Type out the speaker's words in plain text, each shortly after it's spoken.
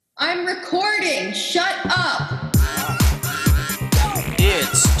I'm recording. Shut up.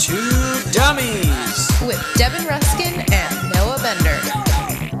 It's Two Dummies with Devin Ruskin and Noah Bender.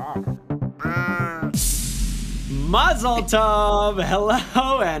 Mazel Tov.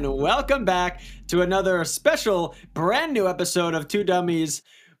 Hello and welcome back to another special brand new episode of Two Dummies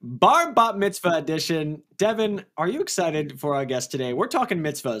Bar Bat Mitzvah edition. Devin, are you excited for our guest today? We're talking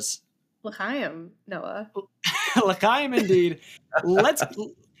mitzvahs. L'chaim, Noah. L'chaim indeed.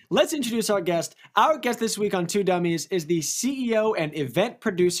 Let's introduce our guest. Our guest this week on Two Dummies is the CEO and event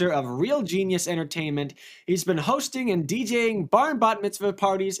producer of Real Genius Entertainment. He's been hosting and DJing bar and bat mitzvah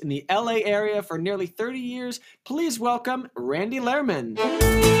parties in the LA area for nearly 30 years. Please welcome Randy Lehrman.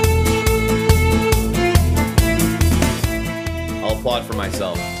 I'll applaud for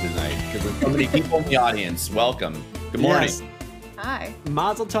myself tonight because there's so many people in the audience. Welcome. Good morning. Yes. Hi.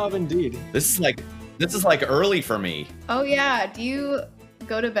 Mazel tov indeed. This is like early for me. Oh yeah. Do you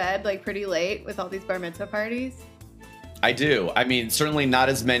go to bed like pretty late with all these bar mitzvah parties? I do. I mean, certainly not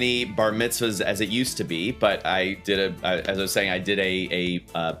as many bar mitzvahs as it used to be, but I did as I was saying, I did a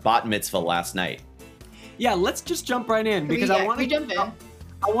bat mitzvah last night. Yeah, let's just jump right in because I want to jump in.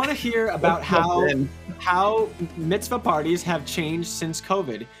 I want to hear about how mitzvah parties have changed since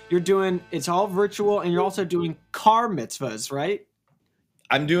COVID. It's all virtual, and you're also doing car mitzvahs, right?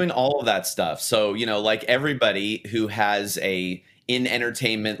 I'm doing all of that stuff. So, like everybody who has a in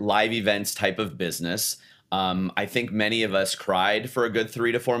entertainment live events type of business, I think many of us cried for a good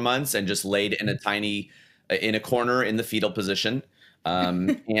 3 to 4 months and just laid in a corner in the fetal position,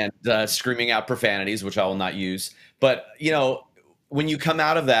 and screaming out profanities, which I will not use. But, when you come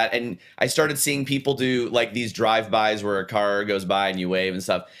out of that, and I started seeing people do like these drive-bys where a car goes by and you wave and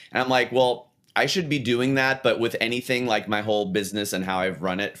stuff. And I'm like, well, I should be doing that, but with anything like my whole business and how I've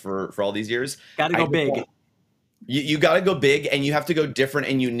run it for all these years. Gotta go big. You got to go big, and you have to go different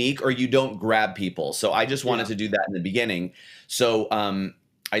and unique, or you don't grab people. So I just wanted to do that in the beginning. So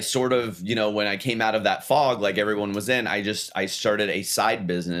I sort of, when I came out of that fog, like everyone was in, I started a side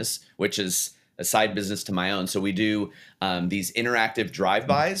business, which is a side business to my own. So we do these interactive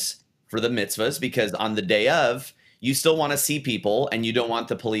drive-bys for the mitzvahs, because on the day of, you still want to see people, and you don't want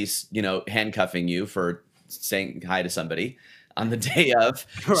the police, handcuffing you for saying hi to somebody on the day of.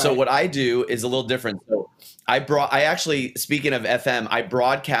 Right. So what I do is a little different. So I actually, speaking of FM, I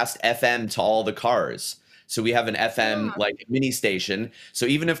broadcast FM to all the cars. So we have an FM like mini station. So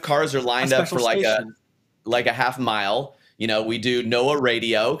even if cars are lined up for like a half mile, we do Noah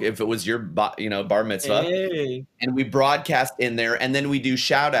Radio if it was your bar mitzvah. Hey. And we broadcast in there, and then we do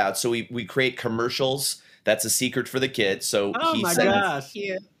shout outs. So we create commercials. That's a secret for the kids. So gosh.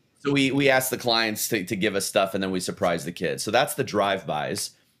 So we ask the clients to give us stuff, and then we surprise the kids. So that's the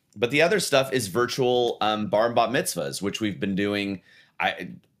drive-bys. But the other stuff is virtual bar and bat mitzvahs, which we've been doing.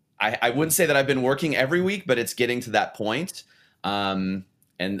 I wouldn't say that I've been working every week, but it's getting to that point. And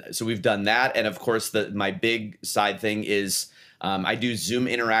so we've done that. And of course, my big side thing is I do Zoom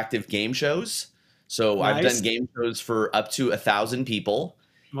interactive game shows. So nice. I've done game shows for up to 1,000 people.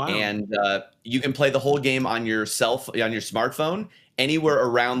 Wow. And you can play the whole game on your smartphone anywhere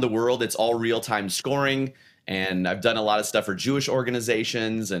around the world. It's all real-time scoring. And I've done a lot of stuff for Jewish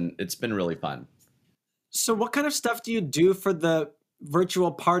organizations, and it's been really fun. So what kind of stuff do you do for the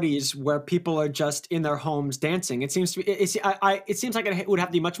virtual parties where people are just in their homes dancing? It seems like it would have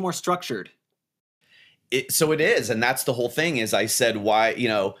to be much more structured. So it is. And that's the whole thing is I said, why,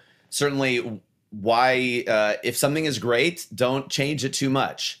 certainly why, if something is great, don't change it too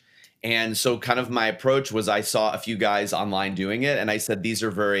much. And so kind of my approach was I saw a few guys online doing it, and I said, these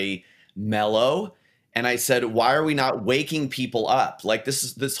are very mellow. And I said, why are we not waking people up? Like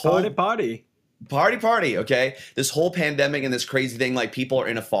this whole party. Okay. This whole pandemic and this crazy thing, like people are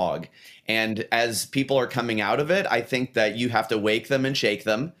in a fog. And as people are coming out of it, I think that you have to wake them and shake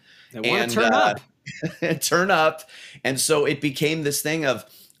them. They want to turn up. Turn up. And so it became this thing of,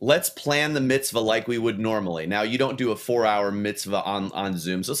 let's plan the mitzvah like we would normally. Now, you don't do a 4-hour mitzvah on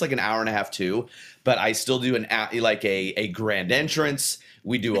Zoom. So it's like an hour and a half too. But I still do a grand entrance.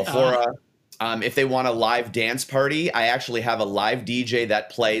 We do a hora. If they want a live dance party, I actually have a live DJ that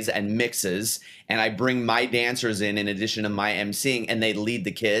plays and mixes, and I bring my dancers in addition to my emceeing, and they lead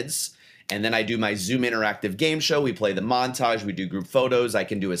the kids. And then I do my Zoom interactive game show. We play the montage. We do group photos. I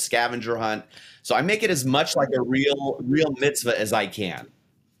can do a scavenger hunt. So I make it as much like a real mitzvah as I can.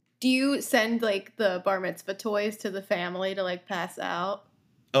 Do you send like the bar mitzvah toys to the family to like pass out?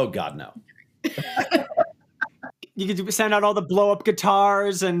 Oh God, no. You could send out all the blow-up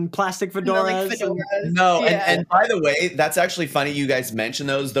guitars and plastic fedoras. No, yeah. and by the way, that's actually funny you guys mentioned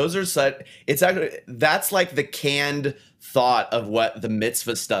those. Those are that's like the canned thought of what the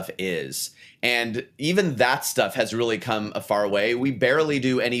mitzvah stuff is. And even that stuff has really come a far way. We barely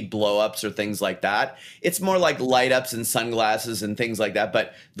do any blow ups or things like that. It's more like light ups and sunglasses and things like that.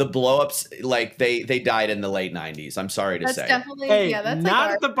 But the blow ups, like they died in the late 90s. I'm sorry to That's say. definitely Hey, that's not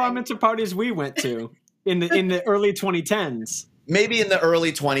like at the bar mitzvah parties we went to in the early 2010s. Maybe in the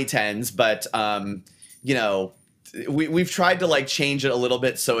early 2010s, but you know, we've tried to like change it a little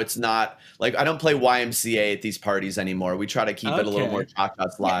bit so it's not like I don't play YMCA at these parties anymore. We try to keep it a little more cha-cha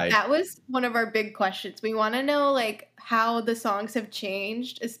slide. That was one of our big questions. We want to know like how the songs have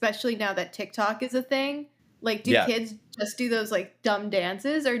changed, especially now that TikTok is a thing. Like, do kids just do those like dumb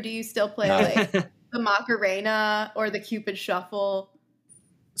dances, or do you still play like the Macarena or the Cupid Shuffle?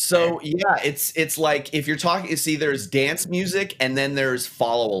 So yeah, it's like if you're talking, see, there's dance music and then there's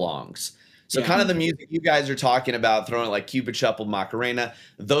follow-alongs. So kind of the music you guys are talking about, throwing like Cupid Shuffle, Macarena,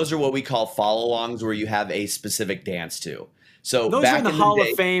 those are what we call follow-alongs, where you have a specific dance to. So those back are in the in Hall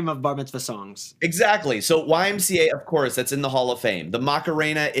day, of Fame of bar mitzvah songs. Exactly. So YMCA, of course, that's in the Hall of Fame. The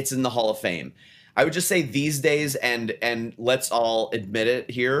Macarena, it's in the Hall of Fame. I would just say these days, and let's all admit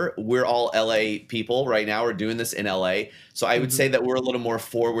it here, we're all LA people right now. We're doing this in LA. So I would say that we're a little more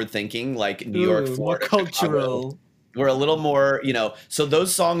forward thinking, like New York, Florida, more cultural. Chicago. We're a little more, you know, so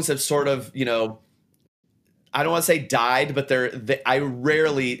those songs have sort of, you know, I don't want to say died, but I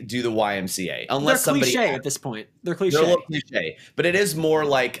rarely do the YMCA unless they're somebody cliche at this point. They're cliche. They're a little cliche, but it is more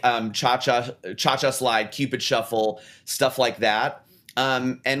like cha-cha slide, Cupid Shuffle, stuff like that.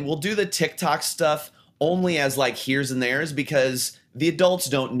 And we'll do the TikTok stuff only as like here's and there's because the adults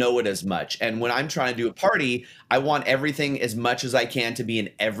don't know it as much. And when I'm trying to do a party, I want everything as much as I can to be in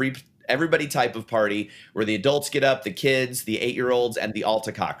everybody type of party where the adults get up, the kids, the 8-year-olds, and the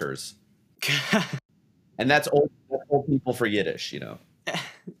alta cockers. And that's old people for Yiddish, you know.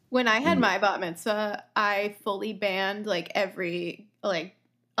 When I had my bat mitzvah, I fully banned like every like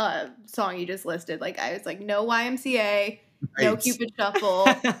song you just listed. Like I was like, no YMCA, no Cupid Shuffle,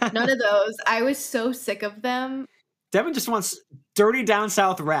 none of those. I was so sick of them. Devin just wants dirty down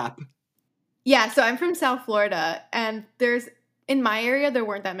south rap. Yeah, so I'm from South Florida, and in my area there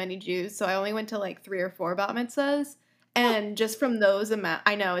weren't that many Jews, so I only went to like 3 or 4 bat mitzvahs, and just from those amount,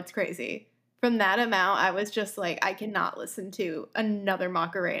 I know it's crazy. From that amount, I was just like, I cannot listen to another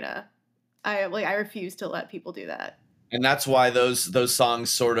Macarena. I refuse to let people do that. And that's why those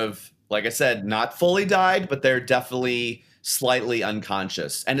songs sort of, like I said, not fully died, but they're definitely slightly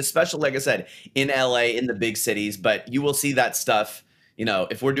unconscious. And especially, like I said, in LA, in the big cities, but you will see that stuff, you know,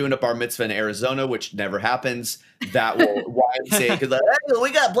 if we're doing a bar mitzvah in Arizona, which never happens, that will YMCA, because like, hey, we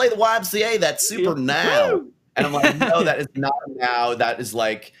got to play the YMCA, that's super now. And I'm like, no, that is not now. That is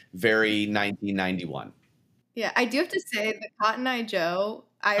like very 1991. Yeah, I do have to say the Cotton Eye Joe,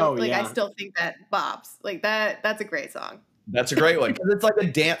 I still think that bops. Like that's a great song. That's a great one because it's like a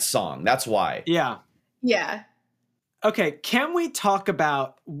dance song. That's why. Yeah. Yeah. Okay, can we talk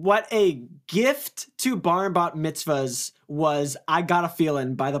about what a gift to bar and bat mitzvahs was I Got a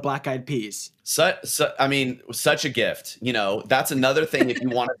Feeling by the Black Eyed Peas? I mean, such a gift. You know, that's another thing if you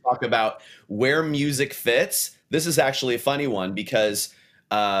want to talk about where music fits. This is actually a funny one because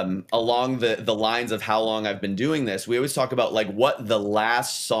along the lines of how long I've been doing this, we always talk about like what the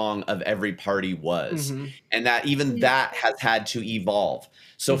last song of every party was. And that even that has had to evolve.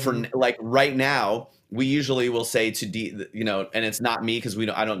 So for like right now, we usually will say to you know, and it's not me because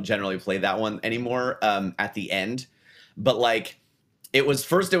I don't generally play that one anymore at the end. But like it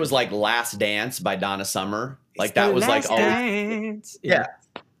was like Last Dance by Donna Summer. Like that was like always, yeah.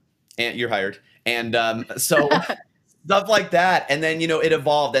 And you're hired. And so stuff like that. And then, you know, it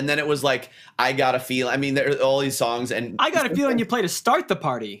evolved. And then it was like I Got a Feeling. I mean, there are all these songs and I Got a Feeling you play to start the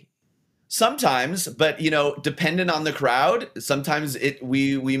party. Sometimes, but you know, dependent on the crowd, sometimes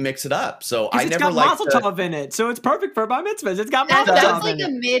we mix it up. So I never like Mazel Tov in it, so it's perfect for bar mitzvahs. It's got Mazel Tov like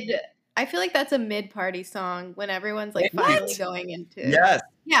in it. I feel like that's a mid-party song when everyone's like finally going into. Yes.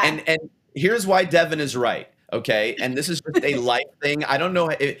 Yeah. And here's why Devin is right. Okay, and this is just a life thing. I don't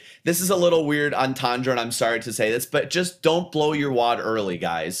know. This is a little weird entendre, and I'm sorry to say this, but just don't blow your wad early,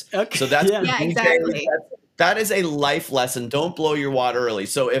 guys. Okay. So that's exactly. That is a life lesson. Don't blow your wad early.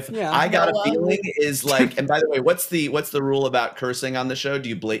 So if I Got a Feeling is like, and by the way, what's the rule about cursing on the show? Do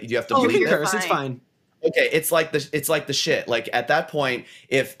you have to bleep? You can curse. It's fine. Okay, it's like the shit. Like at that point,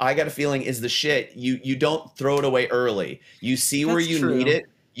 if I Got a Feeling is the shit, you don't throw it away early. You see where you need it.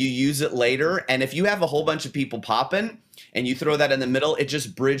 You use it later. And if you have a whole bunch of people popping and you throw that in the middle, it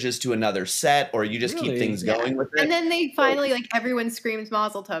just bridges to another set, or you just keep things going with it. And then they finally like everyone screams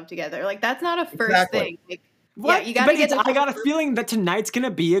Mazel Tov together. Like that's not a first thing. Like, what? Yeah, you gotta I got a feeling that tonight's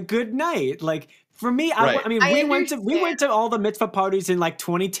gonna be a good night. Like For me, Right. I mean, I we went understand. to all the mitzvah parties in like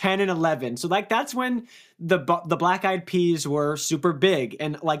 2010 and 11. So like that's when the Black Eyed Peas were super big,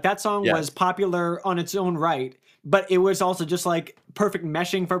 and like that song Yes. was popular on its own right. But it was also just like perfect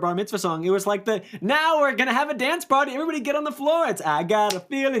meshing for a bar mitzvah song. It was like now we're gonna have a dance party. Everybody get on the floor. It's I got a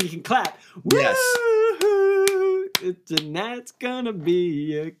feeling, you can clap. Yes. Woo-hoo. Tonight's gonna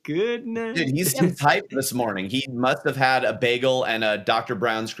be a good night. Dude, he's hyped this morning. He must have had a bagel and a Dr.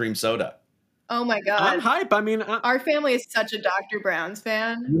 Brown's cream soda. Oh my I'm god. hype. I mean, Our family is such a Dr. Brown's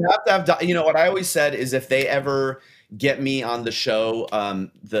fan. You have to have, you know what I always said is if they ever get me on the show,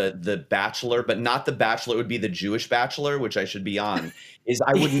 the Bachelor, but not the Bachelor, it would be the Jewish Bachelor, which I should be on. Is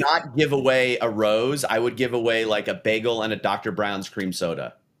I would not give away a rose. I would give away like a bagel and a Dr. Brown's cream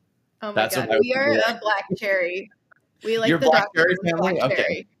soda. Oh my That's god. what I We would are do. a black cherry. We like You're the black Dr. cherry Brown's family? black Okay.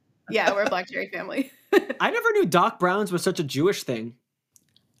 cherry. Yeah, we're a black cherry family. I never knew Doc Brown's was such a Jewish thing.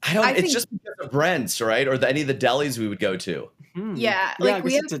 I It's think- just because of Brent's, right? Or any of the delis we would go to. Hmm. Yeah, I like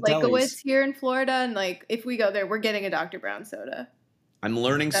we guess have it's at Delis. Flakowitz here in Florida, and like if we go there, we're getting a Dr. Brown soda. I'm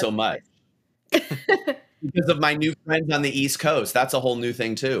learning so That's much because of my new friends on the East Coast. That's a whole new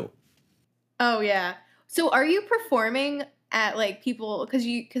thing too. Oh yeah. So are you performing at like people because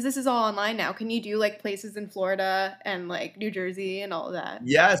this is all online now? Can you do like places in Florida and like New Jersey and all of that?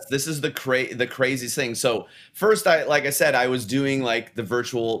 Yes, this is the craziest thing. So first, like I said, I was doing like the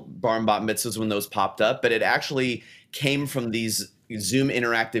virtual bar and bat mitzvahs when those popped up, but it actually came from these Zoom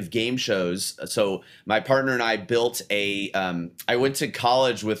interactive game shows. So my partner and I built I went to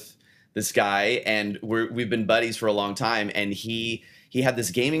college with this guy, and we've been buddies for a long time, and he had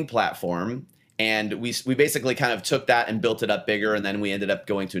this gaming platform. And we basically kind of took that and built it up bigger, and then we ended up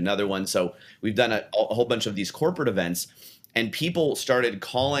going to another one. So we've done a whole bunch of these corporate events, and people started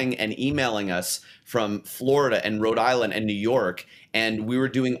calling and emailing us from Florida and Rhode Island and New York, and we were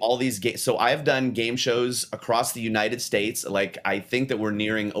doing all these games. So I've done game shows across the United States. Like I think that we're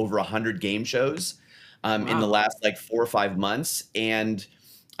nearing over 100 game shows in the Wow. last like 4 or 5 months, and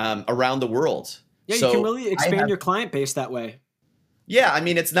around the world. Yeah, So you can really I expand have- your client base that way. Yeah, I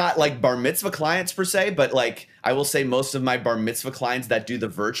mean, it's not like bar mitzvah clients per se, but like I will say most of my bar mitzvah clients that do the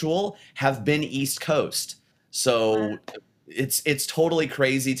virtual have been East Coast. So it's totally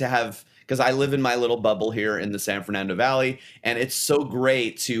crazy to have, because I live in my little bubble here in the San Fernando Valley, and it's so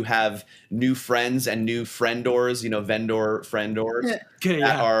great to have new friends and new friendors, friendors Okay,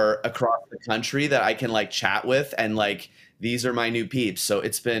 that yeah. are across the country that I can like chat with, and like these are my new peeps. So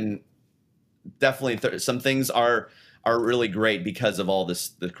it's been definitely some things are really great because of all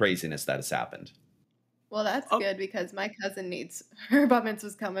the craziness that has happened. Well, that's Oh. good because my cousin needs her bat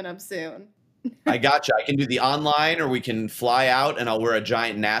mitzvah's coming up soon. I gotcha. I can do the online, or we can fly out and I'll wear a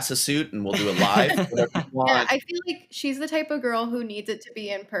giant NASA suit and we'll do it live. Whatever you want. Yeah, I feel like she's the type of girl who needs it to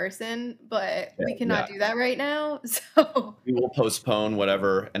be in person, but we cannot do that right now. So We will postpone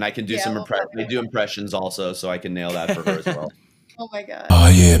whatever, and I can do Yeah, some we'll impressions. probably- I do impressions also, so I can nail that for her as well. oh my god. Oh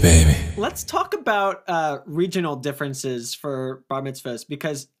yeah, baby. Let's talk about regional differences for bar mitzvahs,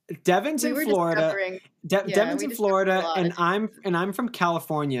 because Devin's We in were Florida. discovering yeah, Devin's we in discovered a Florida, lot and of I'm from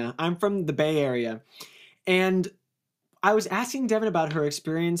California. I'm from the Bay Area, and I was asking Devin about her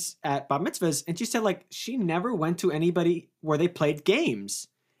experience at bar mitzvahs, and she said like she never went to anybody where they played games.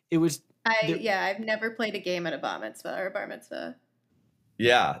 It was I've never played a game at a bat mitzvah or a bar mitzvah.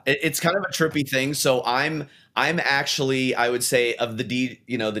 Yeah, it's kind of a trippy thing. So I'm actually, I would say, of the the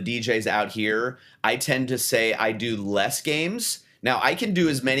DJs out here, I tend to say I do less games. Now I can do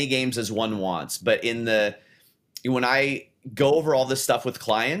as many games as one wants, but when I go over all this stuff with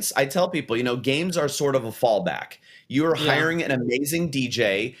clients, I tell people, games are sort of a fallback. You are Yeah. hiring an amazing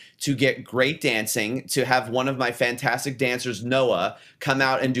DJ to get great dancing, to have one of my fantastic dancers, Noah, come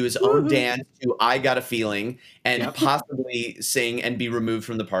out and do his own Woohoo. dance to I Got a Feeling and Yep. possibly sing and be removed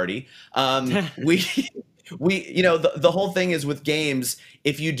from the party. The whole thing is with games,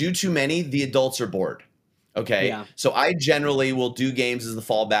 if you do too many, the adults are bored. Okay. Yeah. So I generally will do games as the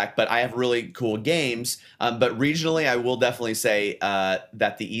fallback, but I have really cool games. But regionally, I will definitely say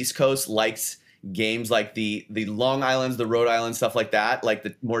that the East Coast likes games like the Long Islands, the Rhode Island, stuff like that, like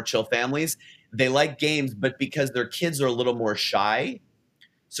the more chill families. They like games, but because their kids are a little more shy,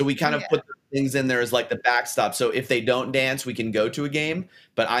 so we kind of put things in there as like the backstop. So if they don't dance, we can go to a game.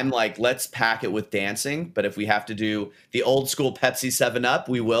 But I'm like, let's pack it with dancing. But if we have to do the old school Pepsi 7-Up,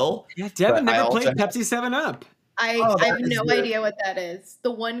 we will. Yeah, Devin But I never also played have- Pepsi 7-Up. I Oh, that have is no good. idea what that is.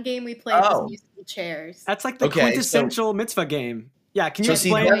 The one game we played Oh. was musical chairs. That's like the Okay, so- quintessential mitzvah game. Yeah, can you So see,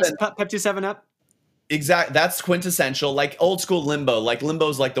 explain Devin- Pepsi 7-Up? Exactly. That's quintessential. Like old school Limbo. Like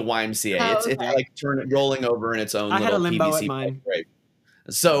Limbo's like the YMCA. Oh, It's okay. like rolling over in its own I had little a Limbo PVC at mine. pipe.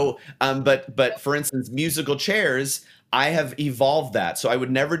 So, but for instance, musical chairs, I have evolved that. So I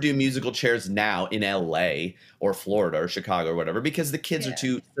would never do musical chairs now in LA or Florida or Chicago or whatever because the kids are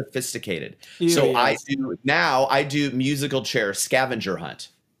too sophisticated. So I do musical chair scavenger hunt.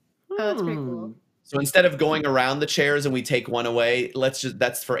 Oh, that's pretty cool. So instead of going around the chairs and we take one away,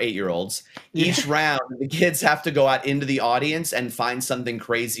 that's for 8-year-olds. Each round, the kids have to go out into the audience and find something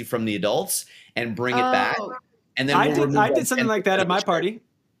crazy from the adults and bring it back. And then I did something like that at my party.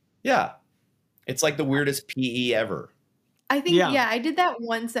 Yeah. It's like the weirdest PE ever. I think, I did that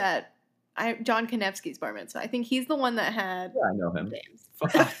once at John Konevsky's bar mitzvah. I think he's the one that had I know him. games.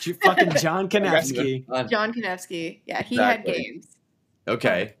 Fucking John Konevsky. John Konevsky. Yeah, he had games.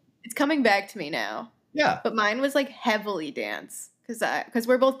 Okay. It's coming back to me now. Yeah. But mine was like heavily dance because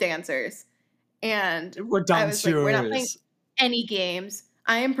we're both dancers. And we're dancers. I was like, we're not playing any games.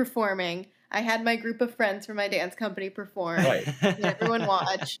 I am performing. I had my group of friends from my dance company perform. Right. And everyone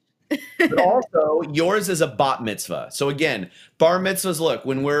watch. But also, yours is a bat mitzvah. So again, bar mitzvahs, look,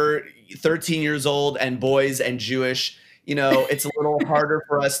 when we're 13 years old and boys and Jewish, it's a little harder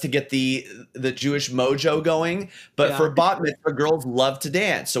for us to get the Jewish mojo going. But for bat mitzvah, girls love to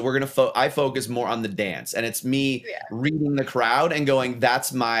dance. So we're going I focus more on the dance. And it's me reading the crowd and going,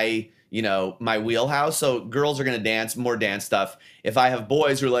 that's my my wheelhouse. So girls are going to dance, more dance stuff. If I have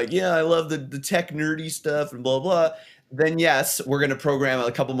boys who are like, yeah, I love the tech nerdy stuff and blah, blah, then yes, we're going to program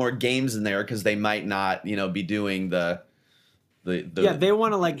a couple more games in there because they might not, be doing the they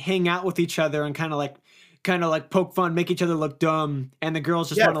want to like hang out with each other and kind of like poke fun, make each other look dumb, and the girls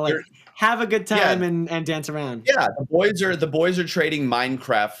just want to like have a good time and dance around. Yeah, the boys are trading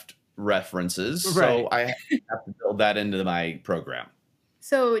Minecraft references, so I have to build that into my program.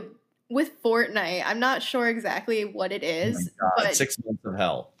 So with Fortnite, I'm not sure exactly what it is. Oh my God, but 6 months of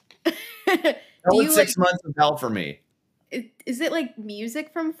hell. That was 6 months of hell for me. Is it like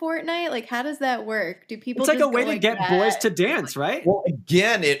music from Fortnite? Like, how does that work? Do people? It's like a way to get boys to dance, right? Well,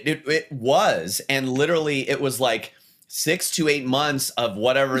 again, it was, and literally, it was like 6 to 8 months of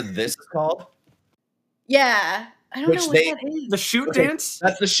whatever this is called. Yeah, I don't know what that is. The shoot dance.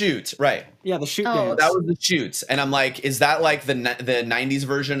 That's the shoot, right? Yeah, the shoot dance. That was the shoots, and I'm like, is that like the '90s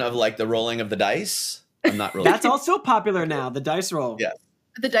version of like the rolling of the dice? I'm not really. That's also popular now. The dice roll. Yeah.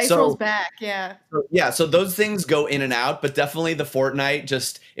 The dice rolls back, So those things go in and out, but definitely the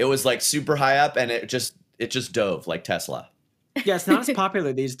Fortnite it was like super high up and it just dove like Tesla. Yeah, it's not as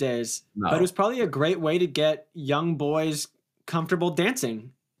popular these days, but it was probably a great way to get young boys comfortable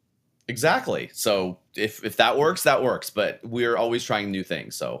dancing. Exactly. So if that works, that works, but we're always trying new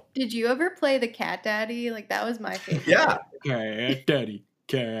things. So did you ever play the Cat Daddy? Like that was my favorite. Yeah. Cat Daddy.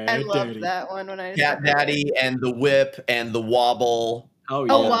 I loved that one when I was Cat Daddy and the whip and the wobble. Oh,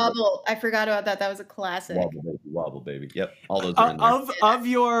 yeah. Oh, Wobble. I forgot about that. That was a classic. Wobble baby. Yep. All those are in there. Of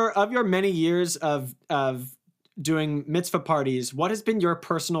your many years of doing mitzvah parties, what has been your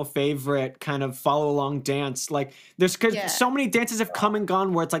personal favorite kind of follow along dance? Like there's so many dances have come and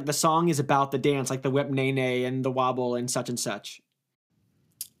gone where it's like the song is about the dance, like the whip nene and the wobble and such and such.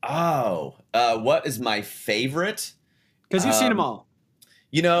 Oh, what is my favorite? Because you've seen them all.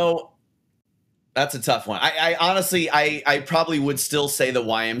 That's a tough one. I honestly, I probably would still say the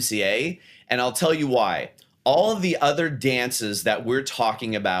YMCA, and I'll tell you why. All of the other dances that we're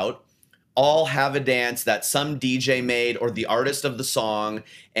talking about all have a dance that some DJ made or the artist of the song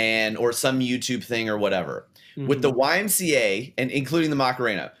or some YouTube thing or whatever. Mm-hmm. With the YMCA, and including the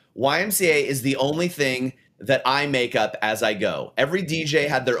Macarena, YMCA is the only thing that I make up as I go. Every DJ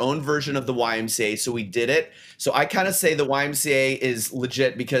had their own version of the YMCA, so we did it. So I kind of say the YMCA is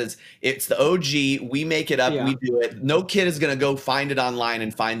legit because it's the OG. We make it up, we do it. No kid is going to go find it online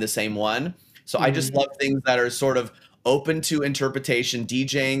and find the same one. So I just love things that are sort of open to interpretation.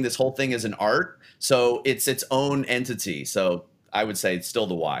 DJing, this whole thing is an art, so it's its own entity. So I would say it's still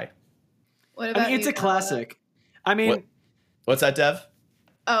the Y. What about it's a classic. I mean, what's that, Dev?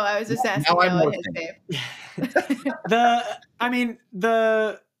 Oh, I was just asking Noah his name.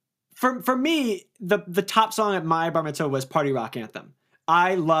 For me, the top song at my bar mitzvah was Party Rock Anthem.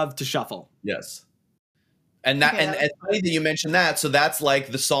 I love to shuffle. Yes. And and it's funny that you mentioned that. So that's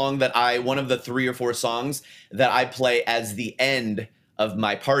like the song that one of the 3 or 4 songs that I play as the end of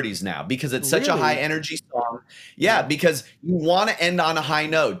my parties now because it's such a high energy song. Yeah, because you want to end on a high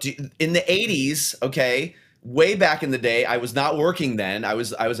note. In the 80s, okay, way back in the day, I was not working then. I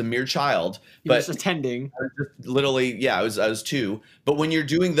was a mere child. But just attending. I was just literally, I was 2. But when you're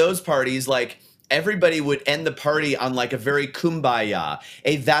doing those parties, like everybody would end the party on like a very kumbaya,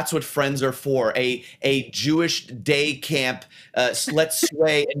 that's what friends are for, a Jewish day camp, let's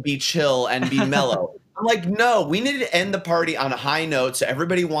sway and be chill and be mellow. I'm like, no, we need to end the party on a high note so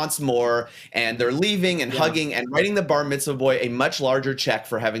everybody wants more and they're leaving and Yeah. hugging and writing the bar mitzvah boy a much larger check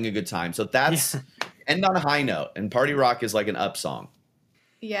for having a good time. So that's end on a high note. And Party Rock is like an up song.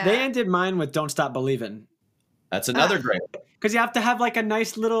 Yeah. They ended mine with "Don't Stop Believing." That's another Ah. great. Because you have to have like a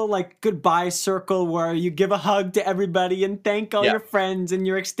nice little like goodbye circle where you give a hug to everybody and thank all Yeah. your friends and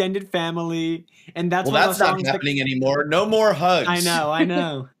your extended family. And that's Well, one of that's those not songs that- happening anymore. No more hugs. I know.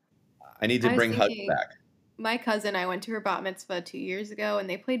 I need I to was bring hugs thinking- back. My cousin, I went to her bat mitzvah 2 years ago, and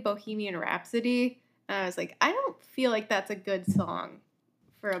they played Bohemian Rhapsody, and I was like, I don't feel like that's a good song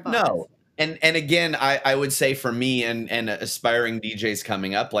for a bat No. mitzvah. And again, I would say for me and aspiring DJs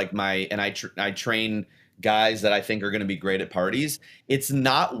coming up, like I train guys that I think are going to be great at parties. It's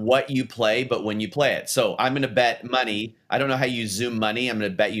not what you play, but when you play it. So I'm going to bet money. I don't know how you Zoom money. I'm going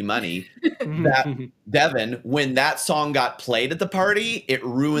to bet you money that Devin, when that song got played at the party, it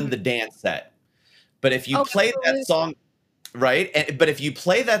ruined the dance set. But if you Oh, play absolutely. that song, right? But if you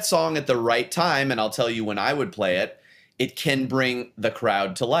play that song at the right time, and I'll tell you when I would play it, it can bring the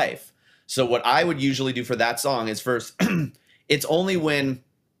crowd to life. So what I would usually do for that song is first, it's only when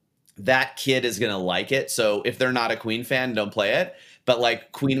that kid is going to like it. So if they're not a Queen fan, don't play it. But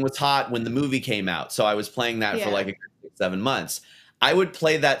like Queen was hot when the movie came out. So I was playing that for Yeah. like 7 months. I would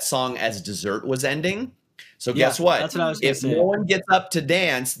play that song as dessert was ending. So Yeah, guess what? that's what I was gonna If say. no one gets up to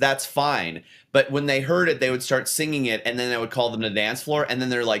dance, that's fine. But when they heard it, they would start singing it, and then I would call them to the dance floor, and then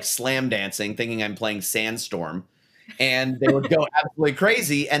they're like slam dancing, thinking I'm playing Sandstorm, and they would go absolutely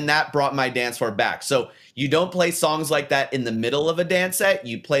crazy, and that brought my dance floor back. So you don't play songs like that in the middle of a dance set.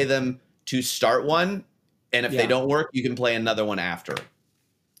 You play them to start one, and if Yeah. they don't work, you can play another one after.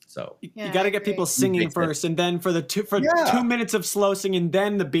 So Yeah, You got I to get people agree. singing fix it. first, and then for Yeah. 2 minutes of slow singing,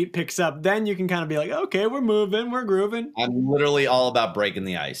 then the beat picks up. Then you can kind of be like, okay, we're moving, we're grooving. I'm literally all about breaking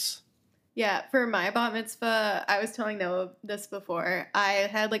the ice. Yeah, for my bat mitzvah, I was telling Noah this before. I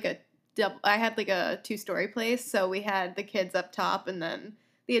had like a 2-story place, so we had the kids up top and then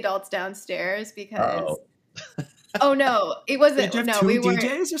the adults downstairs because. Oh no, it wasn't. Did you have No, two we weren't.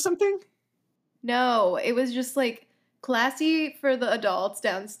 DJs or something? No, it was just like classy for the adults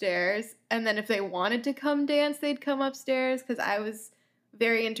downstairs, and then if they wanted to come dance, they'd come upstairs. Because I was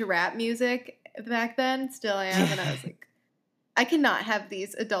very into rap music back then, still am, and I was like, I cannot have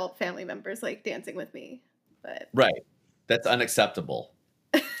these adult family members like dancing with me. But Right. That's unacceptable.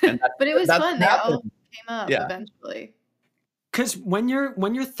 And that, but it was that's fun. what They all happened. came up Yeah. eventually. Because when you're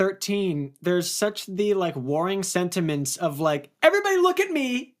 13, there's such the like warring sentiments of like everybody look at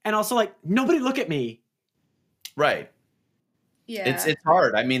me, and also like nobody look at me. Right. Yeah, It's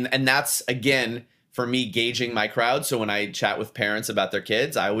hard. I mean, and that's again for me gauging my crowd. So when I chat with parents about their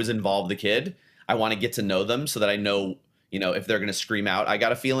kids, I always involve the kid. I want to get to know them so that I know, if they're going to scream out, I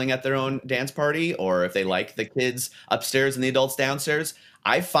got a feeling at their own dance party, or if they like the kids upstairs and the adults downstairs.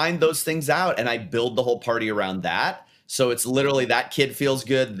 I find those things out and I build the whole party around that. So it's literally that kid feels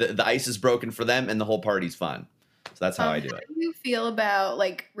good, the ice is broken for them, and the whole party's fun. So that's how I do How it. do you feel about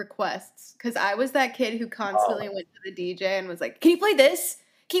like requests? Because I was that kid who constantly went to the DJ and was like, "Can you play this?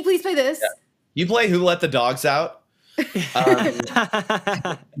 Can you please play this?" You play Who Let the Dogs Out?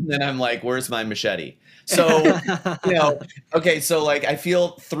 And then I'm like, where's my machete? So, okay, so like I feel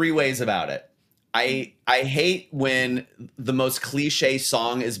three ways about it. I hate when the most cliche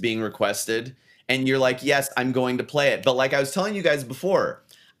song is being requested and you're like, yes, I'm going to play it. But like I was telling you guys before,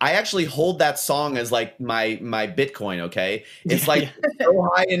 I actually hold that song as like my Bitcoin, okay? It's like so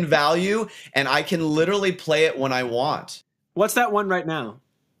high in value and I can literally play it when I want. What's that one right now?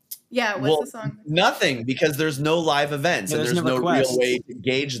 Yeah, what's Well, the song? nothing, because there's no live events Yeah, and there's there's no no requests. real way to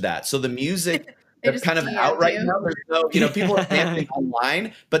gauge that. So the music They that's just kind of DM out right you. now. There's no, people are dancing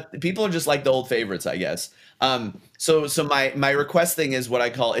online, but people are just like the old favorites, I guess. So my request thing is what I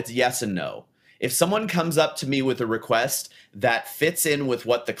call it's yes and no. If someone comes up to me with a request that fits in with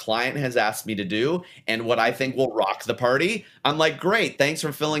what the client has asked me to do and what I think will rock the party, I'm like, great, thanks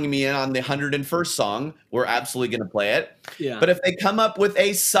for filling me in on the 101st song. We're absolutely going to play it. Yeah. But if they come up with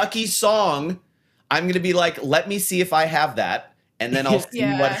a sucky song, I'm going to be like, let me see if I have that. And then I'll see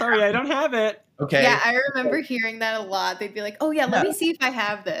Yeah. what Sorry, I don't have it. Okay. Yeah, I remember hearing that a lot. They'd be like, "Oh yeah, let me see if I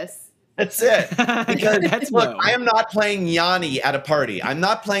have this." That's it. Because That's look, no. I am not playing Yanni at a party. I'm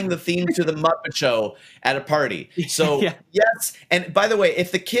not playing the theme to the Muppet Show at a party. So Yeah. yes, and by the way,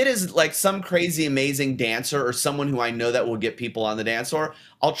 if the kid is like some crazy amazing dancer or someone who I know that will get people on the dance floor,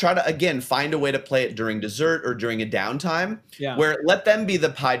 I'll try to again find a way to play it during dessert or during a downtime Yeah. where let them be the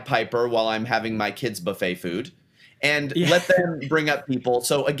Pied Piper while I'm having my kids' buffet food. And Yeah. let them bring up people.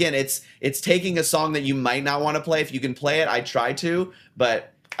 So again, it's taking a song that you might not want to play. If you can play it, I try to,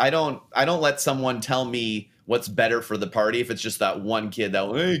 but I don't let someone tell me what's better for the party if it's just that one kid that,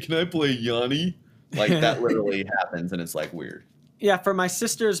 hey, can I play Yanni? Like that literally happens, and it's like weird. Yeah, for my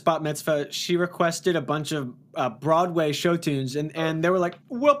sister's bat mitzvah, she requested a bunch of Broadway show tunes, and they were like,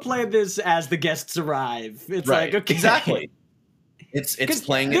 "We'll play this as the guests arrive." It's Right. like, okay, Exactly. It's 'Cause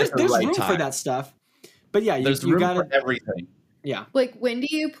playing it at the there's right room time. for that stuff, but yeah, There's you room gotta, for everything. yeah. Like, when do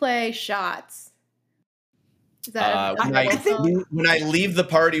you play shots? Is that a When I double think- song? when I leave the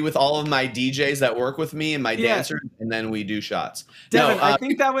party with all of my DJs that work with me and my Yeah. dancers, and then we do shots. Devin, no, I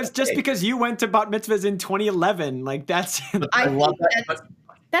think that was just okay. because you went to bat mitzvahs in 2011. Like that's I love think that. But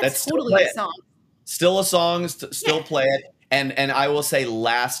That's still totally play a it. song. Still a song, still play it, and I will say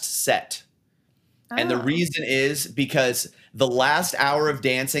last set. And the Oh. reason is because the last hour of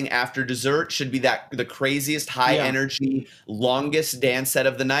dancing after dessert should be the craziest high Yeah. energy, longest dance set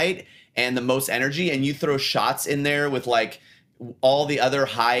of the night and the most energy. And you throw shots in there with like all the other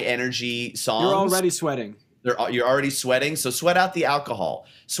high energy songs. you're already sweating. You're already sweating. So sweat out the alcohol.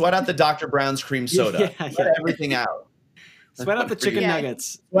 Sweat out the Dr. Brown's cream soda. Yeah, Sweat yeah. everything out. Sweat out the chicken Yeah.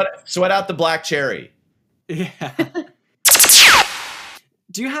 nuggets. Sweat out the black cherry. Yeah.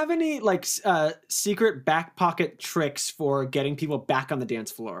 Do you have any like secret back pocket tricks for getting people back on the dance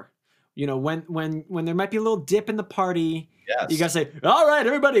floor? You know, when there might be a little dip in the party, Yes. you gotta say, "All right,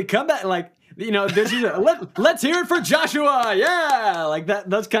 everybody, come back!" Like, you know, there's let's hear it for Joshua, yeah, like that.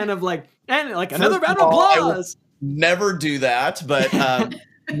 That's kind of like, and like another First of round of all, I would applause. never do that, but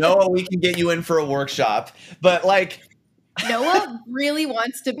Noah, we can get you in for a workshop. But like, Noah really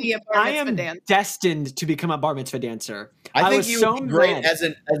wants to be a bar I mitzvah am dancer. destined to become a bar mitzvah dancer. I think was you so would be great mad. as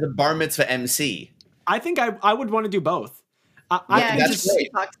a bar mitzvah MC. I think I would want to do both. Yeah, I that's just, he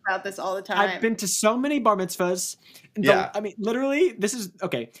talks about this all the time. I've been to so many bar mitzvahs. Yeah. I mean, literally, this is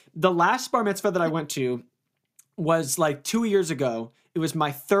okay. The last bar mitzvah that I went to was like 2 years ago. It was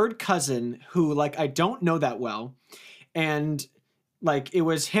my third cousin who, like, I don't know that well. And like, it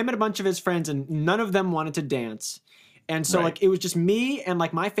was him and a bunch of his friends, and none of them wanted to dance. And so, Right. like, it was just me and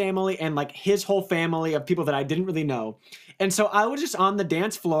like my family and like his whole family of people that I didn't really know. And so I was just on the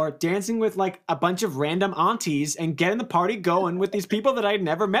dance floor dancing with like a bunch of random aunties and getting the party going with these people that I'd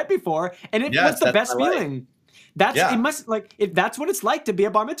never met before. And it Yes, was the that's best my life. feeling. That's Yeah. it must like if that's what it's like to be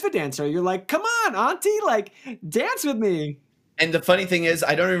a bar mitzvah dancer. You're like, come on, auntie, like dance with me. And the funny thing is,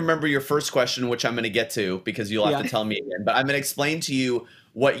 I don't even remember your first question, which I'm going to get to because you'll have Yeah. to tell me again. But I'm going to explain to you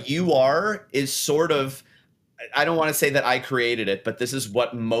what you are is sort of. I don't want to say that I created it, but this is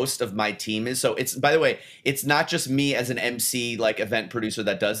what most of my team is. So it's, by the way, it's not just me as an MC, like event producer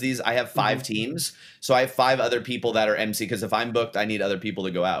that does these. I have 5 teams. So I have 5 other people that are MC because if I'm booked, I need other people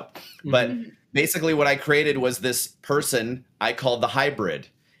to go out. But basically what I created was this person I called the hybrid.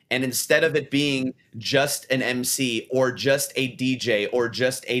 And instead of it being just an MC or just a DJ or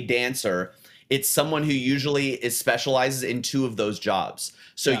just a dancer, it's someone who usually specializes in 2 of those jobs.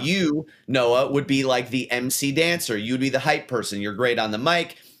 So Yeah. you, Noah, would be like the MC dancer. You'd be the hype person. You're great on the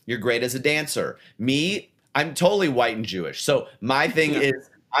mic. You're great as a dancer. Me, I'm totally white and Jewish. So my thing is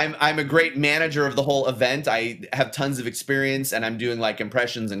I'm a great manager of the whole event. I have tons of experience and I'm doing like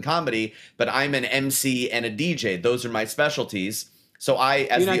impressions and comedy, but I'm an MC and a DJ. Those are my specialties. So I,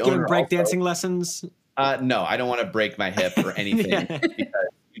 as You're the not giving owner, breakdancing lessons. no, I don't want to break my hip or anything Yeah. because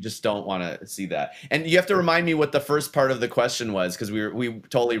you just don't want to see that. And you have to remind me what the first part of the question was because we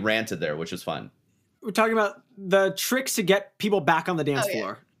totally ranted there, which was fun. We're talking about the tricks to get people back on the dance Oh, yeah.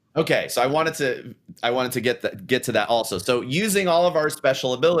 floor. Okay, so I wanted to get to that also. So using all of our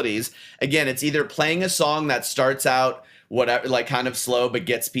special abilities, again, it's either playing a song that starts out whatever, like kind of slow, but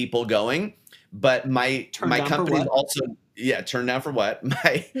gets people going. But my Turn down for company is what? also turn down for what?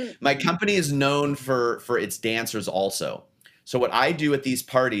 My company is known for its dancers also. So what I do at these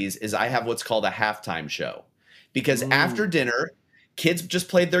parties is I have what's called a halftime show, because after dinner, kids just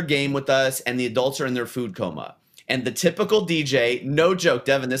played their game with us, and the adults are in their food coma. And the typical DJ, no joke,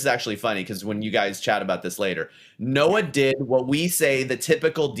 Devin, this is actually funny because when you guys chat about this later, Noah did what we say the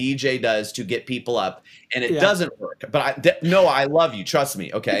typical DJ does to get people up, and it Yeah. doesn't work. But Noah, I love you, trust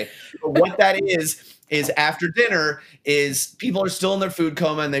me, okay? But what that is after dinner is people are still in their food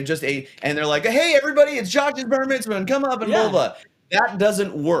coma and they've just ate, and they're like, hey, everybody, it's Josh's bar mitzvah, and come up and Yeah. blah, blah. That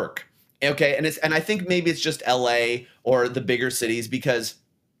doesn't work, okay? And I think maybe it's just LA or the bigger cities because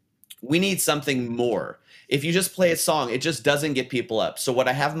we need something more. If you just play a song, it just doesn't get people up. So what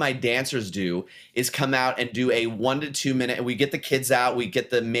I have my dancers do is come out and do a 1 to 2 minute, and we get the kids out, we get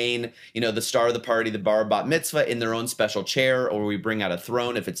the main, the star of the party, the bar bat mitzvah in their own special chair, or we bring out a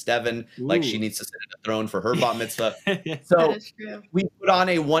throne if it's Devin, like she Ooh. needs to sit in a throne for her bat mitzvah. That So is true. we put on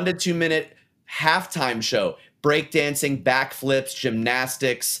a 1 to 2 minute halftime show. breakdancing, backflips,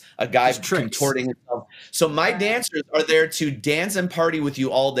 gymnastics, a guy Just tricks. contorting himself. So my dancers are there to dance and party with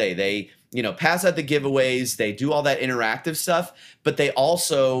you all day. They, pass out the giveaways, they do all that interactive stuff, but they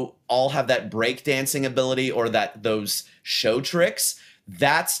also all have that breakdancing ability or those show tricks.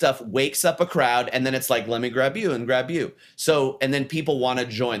 That stuff wakes up a crowd, and then it's like, let me grab you and grab you. So, and then people want to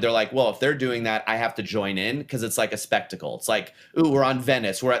join. They're like, well, if they're doing that, I have to join in because it's like a spectacle. It's like, ooh, we're on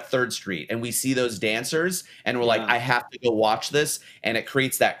Venice, we're at 3rd Street, and we see those dancers, and we're like, I have to go watch this, and it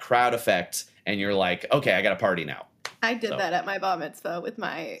creates that crowd effect, and you're like, okay, I got a party now. I did that at my bar mitzvah with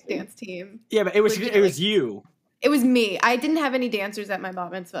my dance team. Yeah, but it was you. It was me. I didn't have any dancers at my bar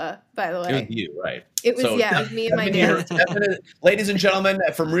mitzvah, by the way. It was you, right? It was it was me and my dance. Ladies and gentlemen,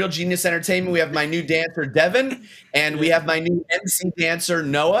 from Real Genius Entertainment, we have my new dancer, Devin, and we have my new MC dancer,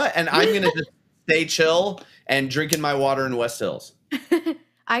 Noah, and I'm going to just stay chill and drinking my water in West Hills.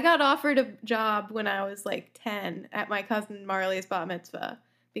 I got offered a job when I was like 10 at my cousin Marley's bar mitzvah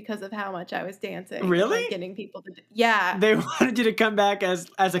because of how much I was dancing. Really? Like getting people to yeah. They wanted you to come back as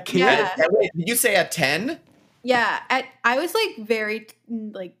a kid? Yeah. Wait, did you say at 10? Yeah, I was like very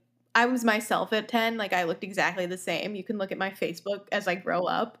like I was myself at 10. Like I looked exactly the same. You can look at my Facebook as I grow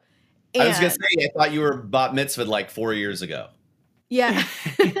up. I was gonna say I thought you were bat mitzvah like 4 years ago. Yeah,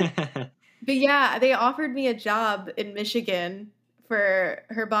 but yeah, they offered me a job in Michigan for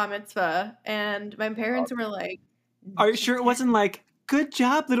her bar mitzvah, and my parents were like, "Are you sure it wasn't like?" Good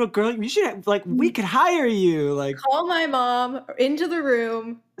job, little girl. You should have, we could hire you. Like, call my mom into the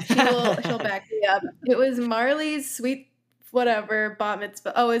room. She'll back me up. It was Marley's sweet whatever bat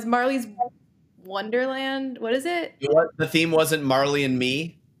mitzvah. Oh, it was Marley's Wonderland. What is it? What? The theme wasn't Marley and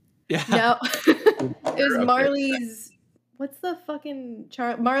Me? yeah. No, it was Marley's. What's the fucking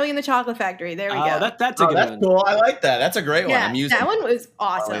Marley and the Chocolate Factory? There we go. That's a good that's one. cool. I like that. That's a great one. Yeah, I'm using that one was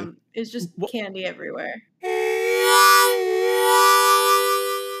awesome. It's just What- candy everywhere.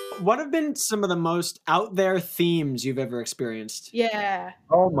 What have been some of the most out there themes you've ever experienced? Yeah.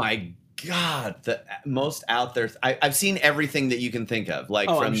 Oh my God, the most out there. I've seen everything that you can think of, like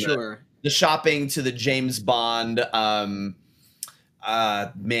Oh, from I'm sure. the shopping to the James Bond.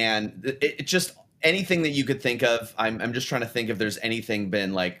 Man, it just anything that you could think of. I'm just trying to think if there's anything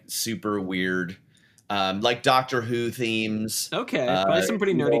been like super weird, like Doctor Who themes. Okay, probably some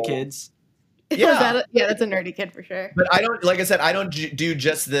pretty nerdy kids. Yeah. That's a nerdy kid for sure. But I don't, like I said, I don't do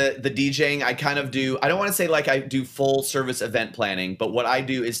just the DJing. I kind of do, I don't want to say like I do full service event planning, but what I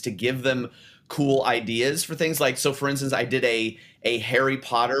do is to give them cool ideas for things like, so for instance, I did a Harry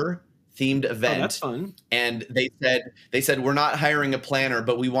Potter themed event. Oh, that's fun. And they said, we're not hiring a planner,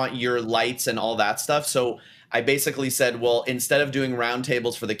 but we want your lights and all that stuff. So I basically said, well, instead of doing round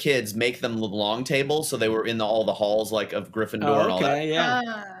tables for the kids, make them long tables. So they were in all the halls like of Gryffindor and all that.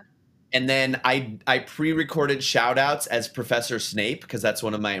 Yeah. And then I pre-recorded shout outs as Professor Snape because that's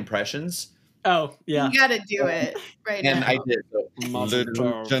one of my impressions. Oh, yeah. You gotta do it right And now. I did. Ladies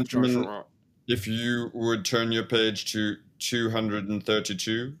and gentlemen, if you would turn your page to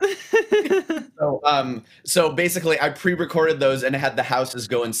 232. So basically I pre-recorded those and had the houses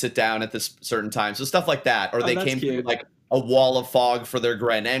go and sit down at this certain time. So stuff like that. Or they that's came through cute. like a wall of fog for their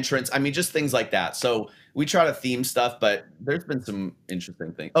grand entrance. I mean, just things like that. So we try to theme stuff, but there's been some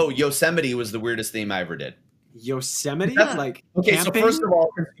interesting things. Oh, Yosemite was the weirdest theme I ever did. Yosemite? Yeah. Like Okay, camping? so first of all,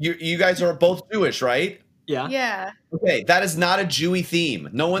 you guys are both Jewish, right? Yeah. Yeah. Okay, that is not a Jewy theme.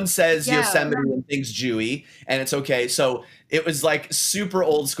 No one says Yeah. Yosemite and thinks Jewy, and it's okay. So it was like super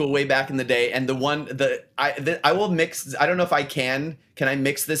old school way back in the day. And I will mix. I don't know if I can. Can I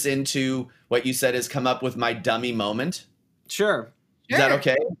mix this into what you said is come up with my dummy moment? Sure. Is that Sure.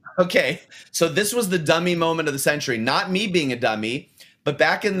 okay? Okay. So this was the dummy moment of the century. Not me being a dummy, but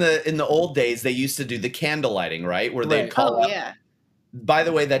back in the old days, they used to do the candle lighting, right? Where they'd Right. call Oh up. yeah. By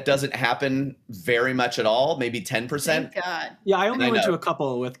the way, that doesn't happen very much at all. Maybe 10%. Thank God. Yeah, I only I went to know. a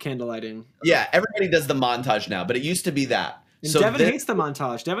couple with candle lighting. Yeah, everybody does the montage now, but it used to be that. And So Devin this- hates the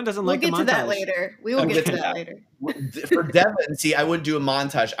montage. Devin doesn't We'll like the get montage. to that later. We will Okay. get to that later. for Devin, see, I wouldn't do a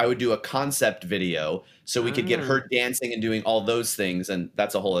montage. I would do a concept video so we could get Ah. her dancing and doing all those things, and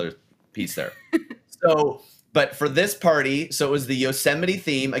that's a whole other piece there. But for this party, so it was the Yosemite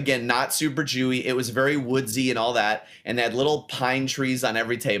theme. Again, not super Jewy. It was very woodsy and all that, and they had little pine trees on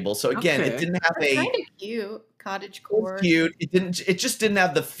every table. So again, Okay. it didn't have That's a kind of cute. Cottage it was core. cute. It didn't. It just didn't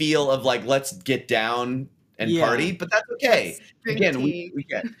have the feel of like let's get down and Yeah. party. But that's okay. Drink Again, tea. we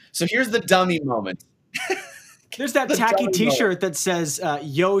get. So here's the dummy moment. There's that The tacky dummy T-shirt that says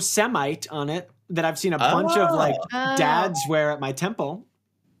Yosemite on it that I've seen a bunch of like Oh. dads wear at my temple.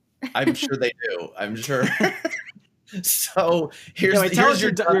 I'm sure they do. I'm sure. So Tell us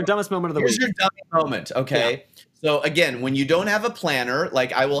your dumbest moment of the week. Here's your dummy moment, okay? Yeah. So again, when you don't have a planner,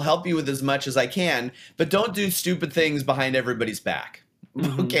 like I will help you with as much as I can, but don't do stupid things behind everybody's back.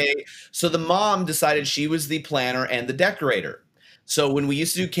 Mm-hmm. Okay? So the mom decided she was the planner and the decorator. So when we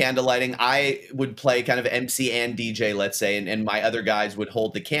used to do candle lighting, I would play kind of MC and DJ, let's say, and my other guys would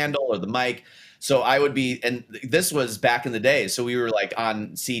hold the candle or the mic. So I would be, and this was back in the day, so we were like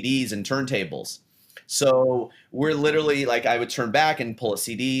on CDs and turntables. So we're literally like, I would turn back and pull a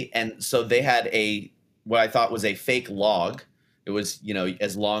CD. And so they had what I thought was a fake log. It was,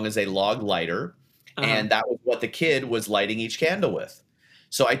 as long as a log lighter. Uh-huh. And that was what the kid was lighting each candle with.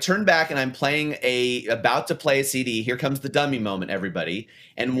 So I turned back and I'm about to play a CD. Here comes the dummy moment, everybody.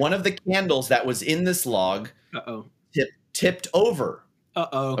 And one of the candles that was in this log tipped over.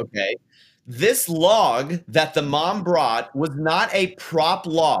 Okay. This log that the mom brought was not a prop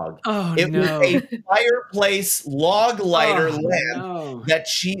log. It was a fireplace log lighter lamp that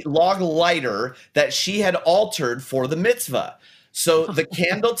she had altered for the mitzvah. So the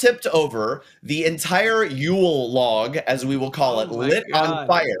candle tipped over, the entire Yule log, as we will call it, lit on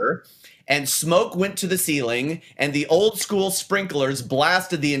fire, and smoke went to the ceiling, and the old school sprinklers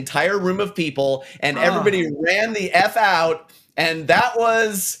blasted the entire room of people, and everybody ran the F out, and that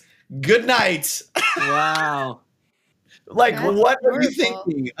was good night. Wow. Like, that's what are you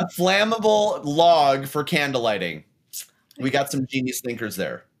thinking? A flammable log for candle lighting. We got some genius thinkers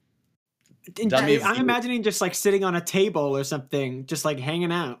there. I'm imagining just like sitting on a table or something, just like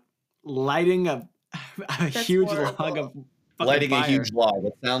hanging out, lighting a huge log of lighting fire. A huge log.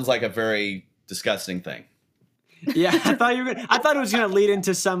 It sounds like a very disgusting thing. Yeah, I thought it was gonna lead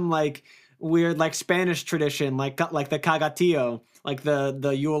into some like weird like Spanish tradition, like the cagatillo, like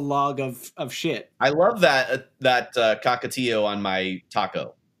the Yule log of shit. I love that cagatillo on my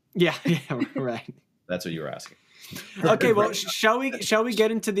taco. Yeah, right. That's what you were asking. Okay, well, shall we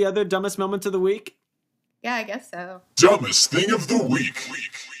get into the other dumbest moments of the week? Yeah, I guess so. Dumbest thing of the week.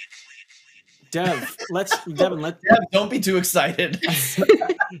 Devin, don't be too excited.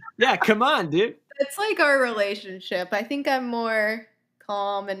 Yeah, come on, dude. It's like our relationship. I think I'm more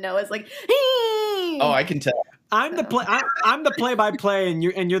calm, and Noah's like, hey! Oh, I can tell. I'm the play-by-play,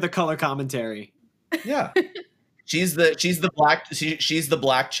 and you're the color commentary. Yeah, she's the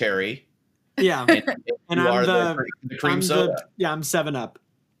black cherry. Yeah, and I'm the cream soda. I'm 7-Up.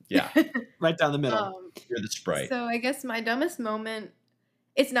 Yeah, right down the middle. You're the Sprite. So I guess my dumbest moment,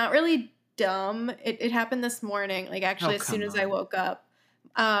 it's not really dumb. It happened this morning. Like actually, as soon as I woke up,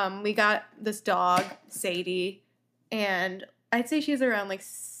 we got this dog, Sadie, and I'd say she's around like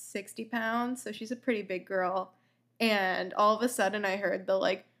 60 pounds, so she's a pretty big girl. And all of a sudden, I heard the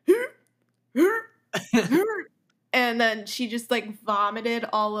like. And then she just like vomited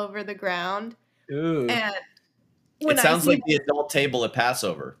all over the ground. Ooh. And it sounds like the adult table at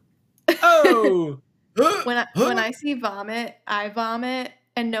Passover. Oh. when I see vomit, I vomit.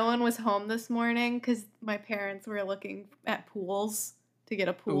 And no one was home this morning because my parents were looking at pools to get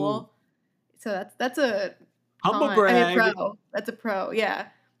a pool. Ooh. So that's a humble brag. Pro. That's a pro, yeah.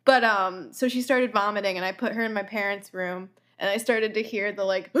 But so she started vomiting, and I put her in my parents' room. And I started to hear the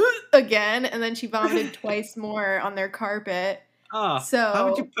like again, and then she vomited twice more on their carpet. Oh, so how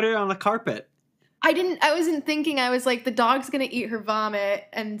would you put her on the carpet? I wasn't thinking. I was like, the dog's gonna eat her vomit,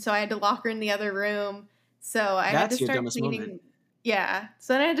 and so I had to lock her in the other room. So I had to start cleaning. Moment. Yeah.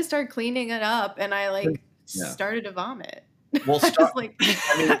 So then I had to start cleaning it up, and I started to vomit. Well,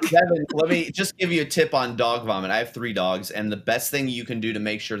 Devin, let me just give you a tip on dog vomit. I have 3 dogs, and the best thing you can do to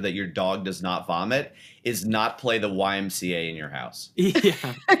make sure that your dog does not vomit is not play the YMCA in your house. Yeah.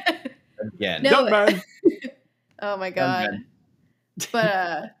 Again. No. Oh my god.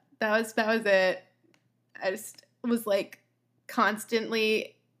 But that was it. I just was like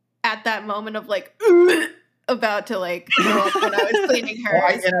constantly at that moment of like about to like throw up when I was cleaning her.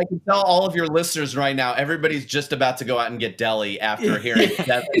 And I can tell all of your listeners right now, everybody's just about to go out and get deli after hearing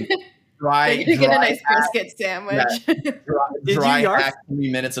Devin get a nice brisket sandwich. Dry hack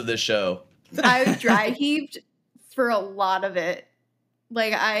 3 minutes of this show. I dry heaved for a lot of it.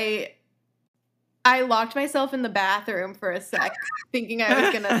 Like I locked myself in the bathroom for a sec, thinking I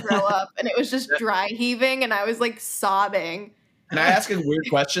was gonna throw up, and it was just dry heaving, and I was like sobbing. Can I ask a weird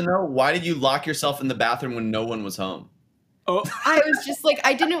question though? Why did you lock yourself in the bathroom when no one was home? Oh, I was just like,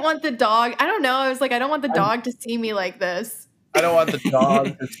 I didn't want the dog. I don't know. I was like, I don't want the dog to see me like this. I don't want the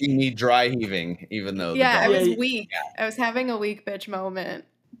dog to see me dry heaving, even though. Yeah, I was weak. I was having a weak bitch moment.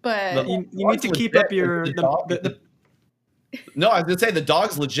 But you need to keep up your. No, I was gonna say the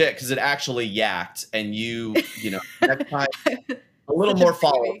dog's legit because it actually yacked, and you know next time. A little Such a more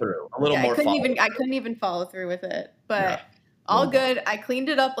follow baby. through. A little Yeah, more follow. I couldn't even follow through with it. But Yeah. all Well good. I cleaned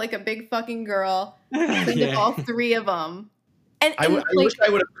it up like a big fucking girl. Cleaned up all 3 of them. And, I wish I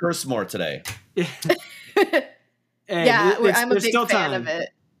would have cursed more today. Yeah. Hey, yeah, I'm a there's big still fan time. of it.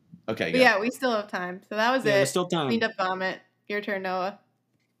 Okay, But good. yeah, we still have time. So that was Yeah, it. there's still time. Cleaned up vomit. Your turn, Noah.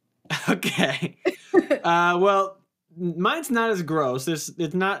 Okay. Well, mine's not as gross.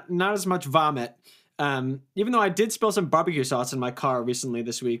 It's not as much vomit. Even though I did spill some barbecue sauce in my car recently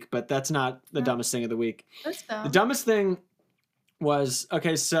this week, but that's not the dumbest thing of the week. That's dumb. The dumbest thing was,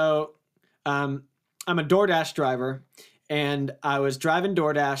 okay, so I'm a DoorDash driver, and I was driving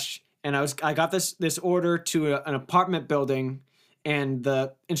DoorDash, and I got this order to an apartment building, and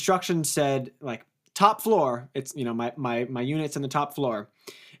the instructions said like top floor. It's my unit's in the top floor,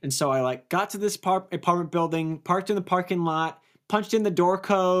 and so I like got to this apartment building, parked in the parking lot, punched in the door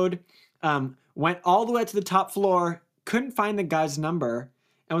code, went all the way to the top floor, couldn't find the guy's number,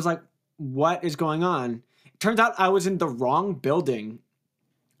 and was like, what is going on? Turns out I was in the wrong building.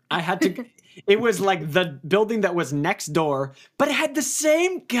 I had to, it was like the building that was next door, but it had the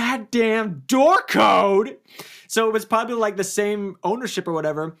same goddamn door code. So it was probably like the same ownership or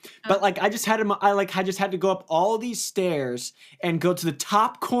whatever. But like I just had to go up all these stairs and go to the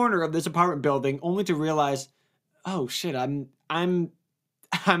top corner of this apartment building only to realize, oh shit, I'm in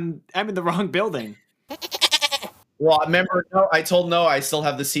the wrong building. Well, remember, I told Noah I still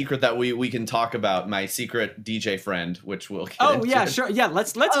have the secret that we can talk about, my secret DJ friend, which we'll get Oh into. yeah, sure. Yeah,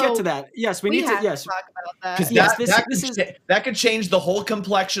 let's get to that. Yes, we need to. have Yes, to talk about that. Because Yes, that could change the whole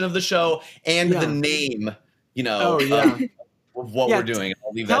complexion of the show and Yeah. the name, Oh yeah. of what Yeah, we're doing.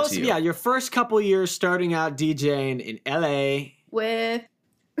 I'll leave Tell that us, to you. yeah, your first couple years starting out DJing in LA.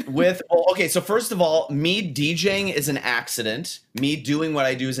 Okay, so first of all, me DJing is an accident. Me doing what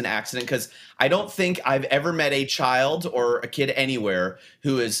I do is an accident because I don't think I've ever met a child or a kid anywhere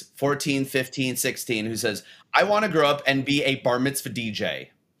who is 14, 15, 16 who says, I want to grow up and be a bar mitzvah DJ.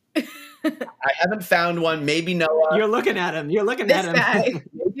 I haven't found one. Maybe Noah. You're looking at him. You're looking This at him. guy.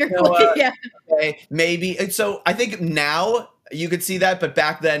 You're Noah. yeah. Okay, maybe. And so I think now you could see that, but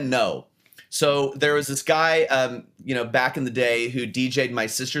back then, no. So there was this guy, back in the day who DJ'd my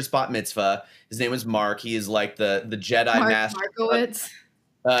sister's bat mitzvah. His name was Mark. He is like the Jedi Mark master. Markowitz.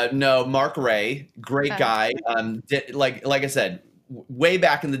 No, Mark Ray, great guy. Like I said, way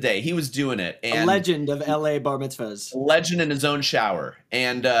back in the day, he was doing it. A And legend of LA bar mitzvahs. legend in his own shower.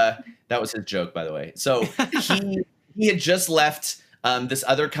 And that was his joke, by the way. So he had just left this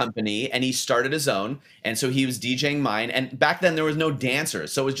other company and he started his own. And so he was DJing mine. And back then there was no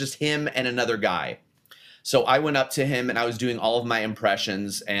dancers. So it was just him and another guy. So I went up to him and I was doing all of my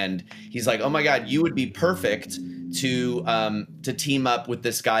impressions. And he's like, oh my God, you would be perfect to team up with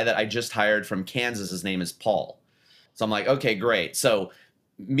this guy that I just hired from Kansas. His name is Paul. So I'm like, okay, great. So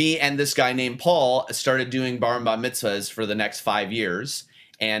me and this guy named Paul started doing bar and bat mitzvahs for the next 5 years.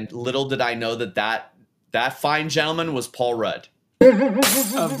 And little did I know that fine gentleman was Paul Rudd.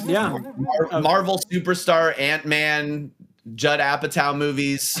 Yeah. Marvel superstar, Ant-Man, Judd Apatow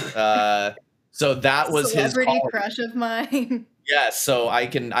movies. So that was his Celebrity call. crush of mine. Yeah, so I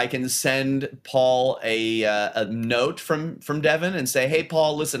can send Paul a note from Devin and say, hey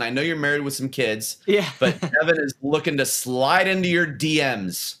Paul, listen, I know you're married with some kids, Yeah. but Devin is looking to slide into your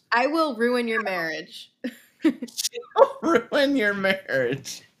DMs. I will ruin your marriage. Ruin your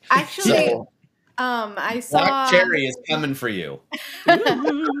marriage. Actually, So I saw Black Cherry is coming for you. why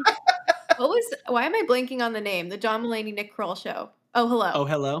am I blanking on the name? The John Mulaney Nick Kroll show. Oh hello. Oh,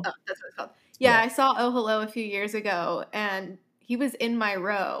 hello. Oh, that's what it's called. Yeah, I saw Oh Hello a few years ago, and he was in my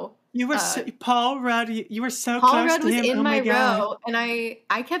row. You were Paul Rudd. You were so Paul close Rudd to was him. in Oh my God. row, and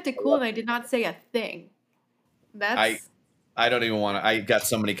I kept it cool, and I did not say a thing. That's I don't even want to. I got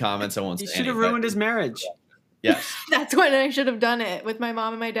so many comments. I won't You say should have any, but ruined his marriage. Yes. that's when I should have done it with my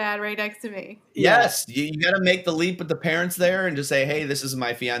mom and my dad right next to me. Yes. You got to make the leap with the parents there and just say, hey, this is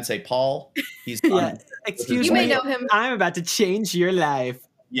my fiance, Paul. He's Yeah. Excuse You me. may know him. I'm about to change your life.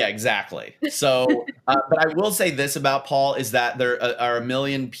 Yeah, exactly. So, but I will say this about Paul is that there are a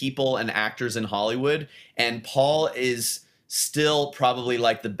million people and actors in Hollywood, and Paul is still probably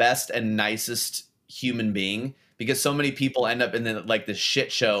like the best and nicest human being because so many people end up in the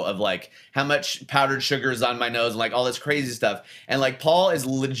shit show of like how much powdered sugar is on my nose and like all this crazy stuff. And like Paul is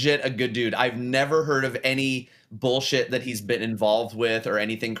legit a good dude. I've never heard of any bullshit that he's been involved with or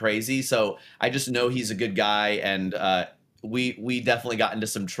anything crazy. So I just know he's a good guy, and we definitely got into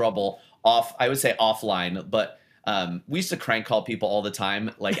some trouble I would say offline, but we used to crank call people all the time,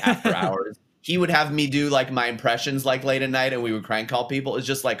 like after hours. He would have me do like my impressions like late at night, and we would crank call people. It's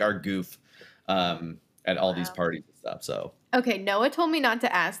just like our goof at all these parties and stuff. So Okay, Noah told me not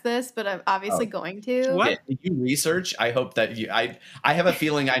to ask this, but I'm obviously going to. What? Okay, did you research? I hope that you. I have a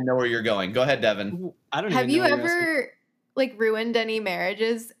feeling I know where you're going. Go ahead, Devin. I don't Have even you know what you're asking. ever like ruined any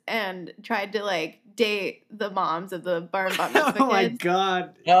marriages and tried to like date the moms of the bar and bat mitzvah Oh my kids?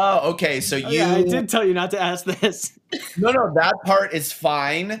 god. Oh, okay. So Oh, you. yeah, I did tell you not to ask this. No, that part is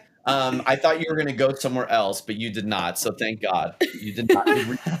fine. I thought you were going to go somewhere else, but you did not. So thank God you did not.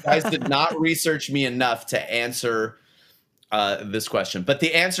 You guys did not research me enough to answer this question. But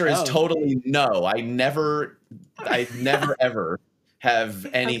the answer is Oh. totally no. I never ever have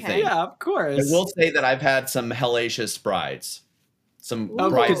anything. Yeah, of I course. will say that I've had some hellacious brides. Some Oh,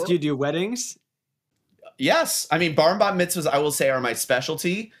 brides. because do you do weddings? Yes, I mean bar and bat mitzvahs. I will say are my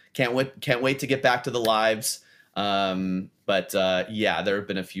specialty. Can't wait to get back to the lives. But yeah, there have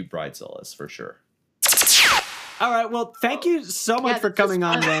been a few bridezillas for sure. All right. Well, thank you so much Yeah, for this was coming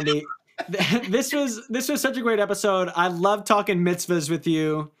on, fun. Randy. This was such a great episode. I love talking mitzvahs with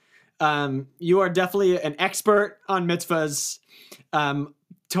you. You are definitely an expert on mitzvahs.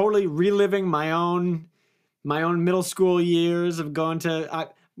 Totally reliving my own middle school years of going to.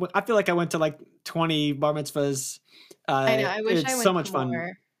 I feel like I went to like 20 bar mitzvahs. I know. I wish it's I went so much to fun.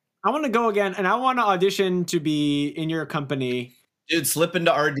 more. I want to go again, and I want to audition to be in your company. Dude, slip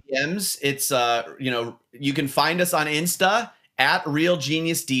into our DMs. It's you can find us on Insta at Real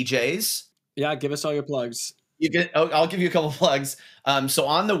Genius DJs. Yeah, give us all your plugs. I'll give you a couple plugs. So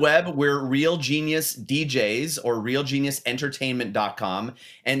on the web, we're Real Genius DJs or realgeniusentertainment.com.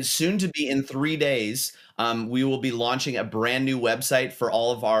 And soon to be in 3 days, we will be launching a brand new website for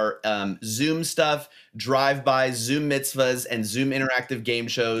all of our Zoom stuff, drive-by, Zoom mitzvahs, and Zoom interactive game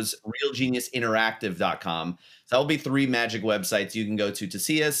shows, realgeniusinteractive.com. So that will be 3 magic websites you can go to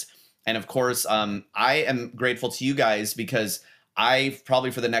see us. And of course, I am grateful to you guys because I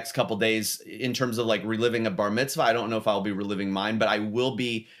probably for the next couple days, in terms of like reliving a bar mitzvah, I don't know if I'll be reliving mine, but I will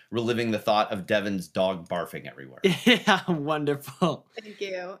be reliving the thought of Devin's dog barfing everywhere. Yeah, wonderful. Thank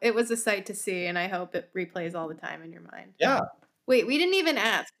you. It was a sight to see, and I hope it replays all the time in your mind. Yeah. Wait, we didn't even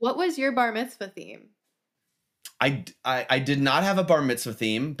ask. What was your bar mitzvah theme? I did not have a bar mitzvah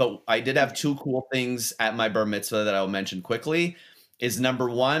theme, but I did have 2 cool things at my bar mitzvah that I'll mention quickly. Is number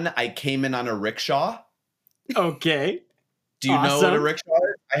 1, I came in on a rickshaw. Okay. Do you know what a Awesome. rickshaw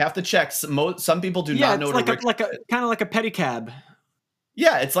is? I have to check. Some people do Yeah, not know it's what a like rickshaw a kind of like a pedicab.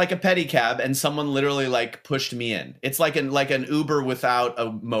 Yeah, it's like a pedicab, and someone literally like pushed me in. It's like an Uber without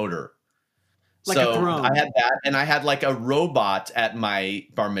a motor. Like a so throne. I had that, and I had like a robot at my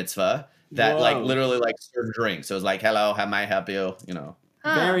bar mitzvah that like Whoa. literally like served drinks. So it was like, "Hello, how may I help you?" You know.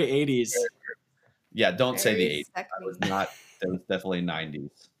 Huh. Very 80s. Yeah, don't say the Very 80s. That sexy. was not. That was definitely 90s.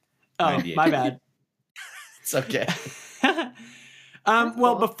 Oh, 98. my bad. It's okay. Well,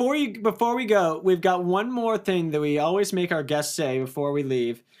 cool. before we go, we've got one more thing that we always make our guests say before we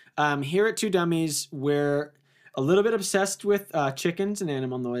leave. Here at Two Dummies, we're a little bit obsessed with chickens and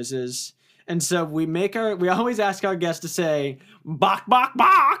animal noises, and so we always ask our guests to say "bok bok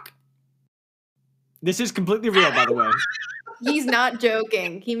bok." This is completely real, by the way. He's not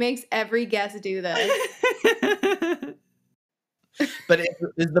joking. He makes every guest do this. But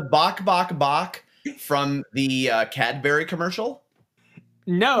is the bok bok bok from the Cadbury commercial?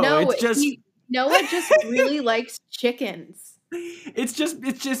 No, No, it's just Noah just really likes chickens. it's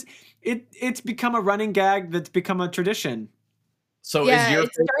become a running gag that's become a tradition. So Yeah, is your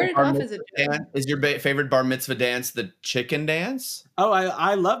it started favorite bar off as a mitzvah dance, is your favorite bar mitzvah dance the chicken dance? Oh,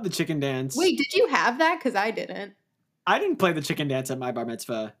 I love the chicken dance. Wait, did you have that? Because I didn't. I didn't play the chicken dance at my bar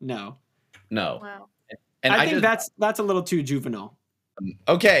mitzvah. No, No. Wow. And I think that's a little too juvenile.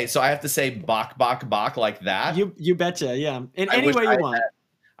 okay. So I have to say bok bok bok like that. You betcha, yeah. In I any wish way I you want.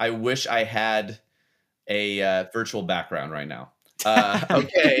 I wish I had a virtual background right now.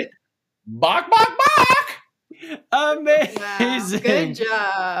 Okay, bok bok bok. Amazing. Wow. Good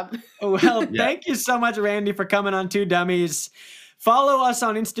job. Well, Yeah. thank you so much, Randy, for coming on Two Dummies. Follow us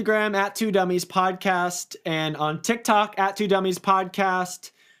on Instagram at Two Dummies Podcast and on TikTok at Two Dummies Podcast.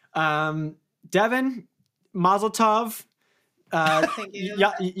 Devin, Mazel Tov. Thank you.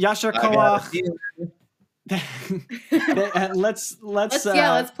 Yasher I got a Koach. feeling- let's Let's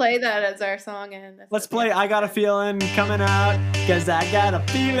play that as our song and let's play I Got a Feeling coming out because I got a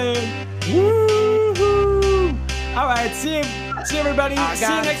feeling. Woo-hoo. All right, see you everybody. See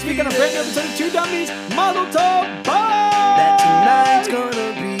you next week on a brand new episode of Two Dummies. Mazel Tov. Bye. That tonight's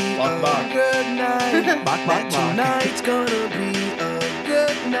gonna be Bok, bok. a good night. Bok, bok, That bok. tonight's gonna be a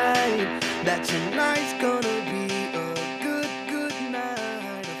good night. That tonight's gonna